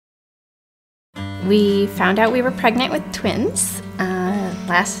We found out we were pregnant with twins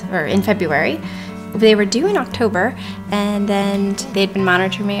in February. They were due in October, and then they'd been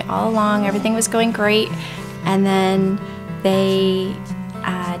monitoring me all along. Everything was going great, and then they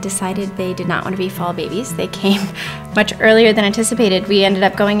decided they did not want to be fall babies. They came much earlier than anticipated. We ended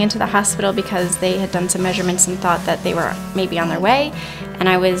up going into the hospital because they had done some measurements and thought that they were maybe on their way, and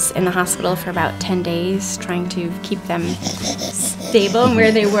I was in the hospital for about 10 days trying to keep them stable and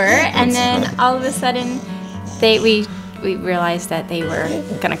where they were, and then all of a sudden we realized that they were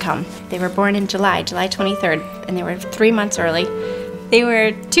gonna come. They were born in July 23rd, and they were 3 months early. They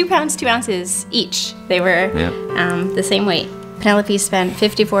were 2 pounds, 2 ounces each. They were the same weight. Penelope spent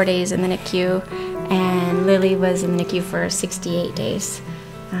 54 days in the NICU, and Lily was in the NICU for 68 days,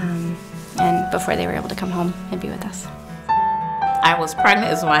 and before they were able to come home and be with us. I was pregnant.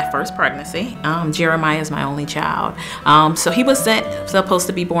 It was my first pregnancy. Jeremiah is my only child. So he wasn't supposed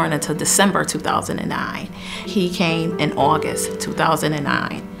to be born until December 2009. He came in August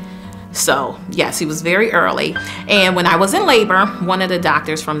 2009. So yes, he was very early. And when I was in labor, one of the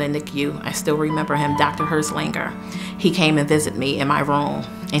doctors from the NICU, I still remember him, Dr. Herslinger, he came and visited me in my room,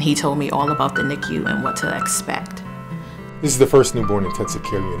 and he told me all about the NICU and what to expect. This is the first newborn intensive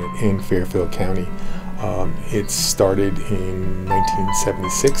care unit in Fairfield County. It started in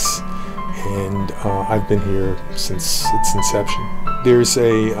 1976, and I've been here since its inception. There's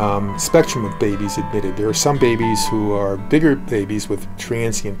a spectrum of babies admitted. There are some babies who are bigger babies with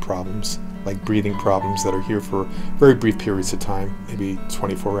transient problems, like breathing problems, that are here for very brief periods of time, maybe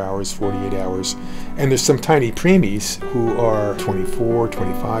 24 hours, 48 hours. And there's some tiny preemies who are 24,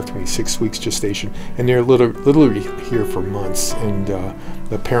 25, 26 weeks gestation, and they're literally here for months. And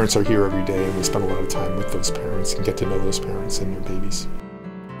the parents are here every day, and we spend a lot of time with those parents and get to know those parents and their babies.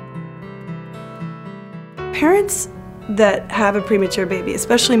 Parents that have a premature baby,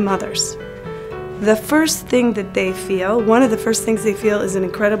 especially mothers, the first thing that they feel, one of the first things they feel, is an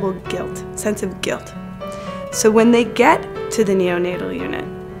incredible guilt, sense of guilt. So when they get to the neonatal unit,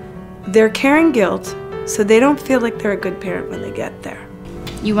 they're carrying guilt, so they don't feel like they're a good parent when they get there.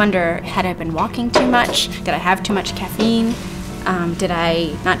 You wonder, had I been walking too much? Did I have too much caffeine? Did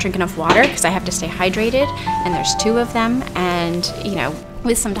I not drink enough water? Because I have to stay hydrated, and there's 2 of them, and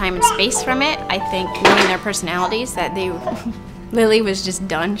with some time and space from it, I think knowing their personalities, that Lily was just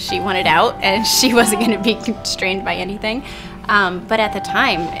done. She wanted out, and she wasn't going to be constrained by anything. But at the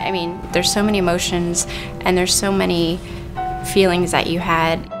time, I mean, there's so many emotions, and there's so many feelings that you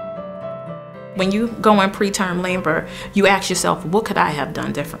had. When you go in preterm labor, you ask yourself, what could I have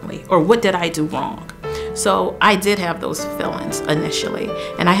done differently? Or what did I do wrong? So I did have those feelings initially.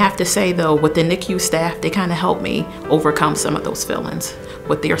 And I have to say though, with the NICU staff, they kind of helped me overcome some of those feelings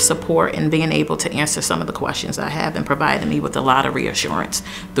with their support and being able to answer some of the questions I have, and providing me with a lot of reassurance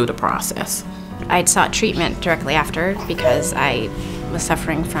through the process. I'd sought treatment directly after because I was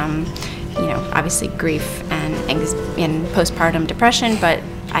suffering from, obviously grief and postpartum depression, but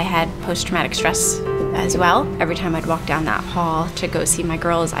I had post-traumatic stress as well. Every time I'd walk down that hall to go see my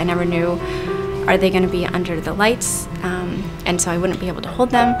girls, I never knew, are they going to be under the lights, and so I wouldn't be able to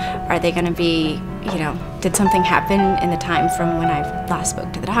hold them? Are they going to be, did something happen in the time from when I last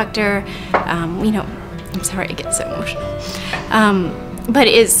spoke to the doctor? I'm sorry I get so emotional. But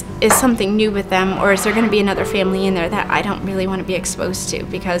is something new with them, or is there going to be another family in there that I don't really want to be exposed to?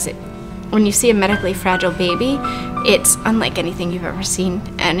 Because when you see a medically fragile baby, it's unlike anything you've ever seen,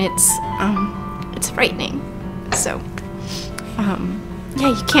 and it's frightening. So,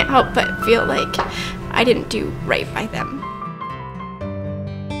 yeah, you can't help but feel like I didn't do right by them.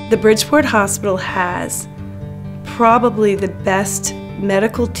 The Bridgeport Hospital has probably the best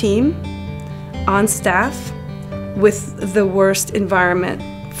medical team on staff with the worst environment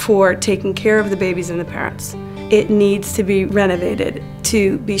for taking care of the babies and the parents. It needs to be renovated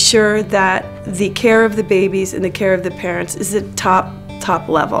to be sure that the care of the babies and the care of the parents is at top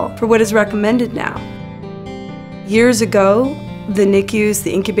level for what is recommended now. Years ago, the NICUs,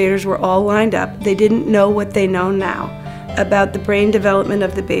 the incubators were all lined up. They didn't know what they know now about the brain development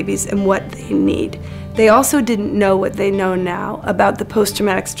of the babies and what they need. They also didn't know what they know now about the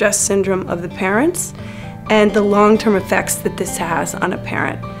post-traumatic stress syndrome of the parents and the long-term effects that this has on a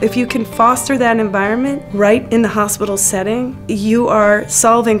parent. If you can foster that environment right in the hospital setting, you are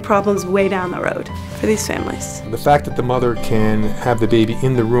solving problems way down the road for these families. The fact that the mother can have the baby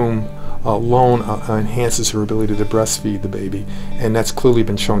in the room alone enhances her ability to breastfeed the baby, and that's clearly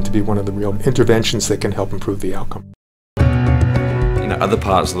been shown to be one of the real interventions that can help improve the outcome. Other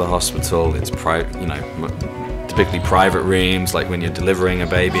parts of the hospital, it's typically private rooms, like when you're delivering a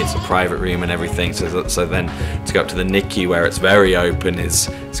baby, it's a private room and everything. So then to go up to the NICU where it's very open is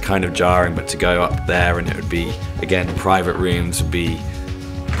kind of jarring, but to go up there and it would be, again, private rooms would be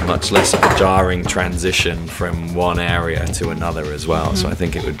much less of a jarring transition from one area to another as well. So I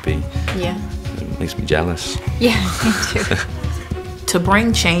think it would be, it makes me jealous. Yeah, me too. To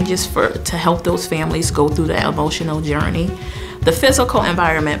bring changes to help those families go through the emotional journey, the physical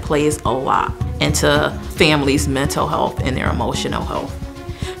environment plays a lot into families' mental health and their emotional health.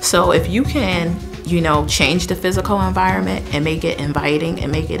 So if you can, change the physical environment and make it inviting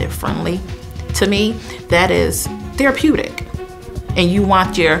and make it friendly, to me, that is therapeutic. And you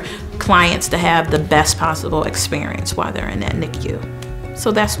want your clients to have the best possible experience while they're in that NICU.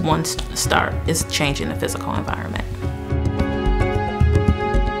 So that's one start, is changing the physical environment.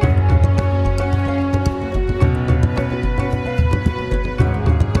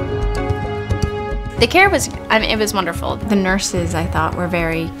 The care was, it was wonderful. The nurses, I thought, were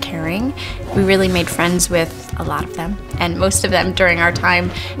very caring. We really made friends with a lot of them, and most of them during our time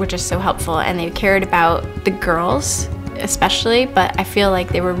were just so helpful, and they cared about the girls especially, but I feel like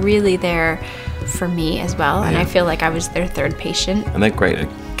they were really there for me as well, and I feel like I was their third patient. And they're great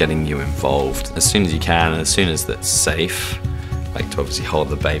at getting you involved as soon as you can, and as soon as that's safe, like to obviously hold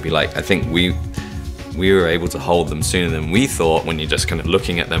the baby. Like, I think we were able to hold them sooner than we thought, when you're just kind of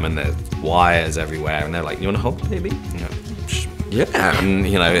looking at them and there's wires everywhere and they're like, you want to hold the baby? Yeah, and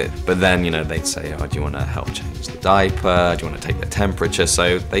but then they'd say, oh, do you want to help change the diaper? Do you want to take the temperature?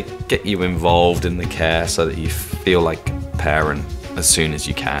 So they get you involved in the care so that you feel like a parent as soon as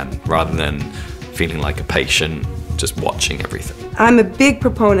you can, rather than feeling like a patient just watching everything. I'm a big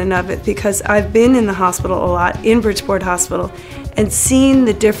proponent of it because I've been in the hospital a lot, in Bridgeport Hospital, and seen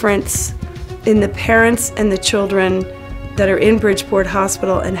the difference in the parents and the children that are in Bridgeport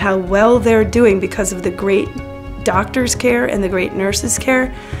Hospital and how well they're doing because of the great doctors' care and the great nurses'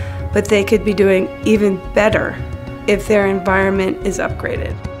 care, but they could be doing even better if their environment is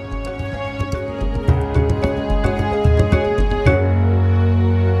upgraded.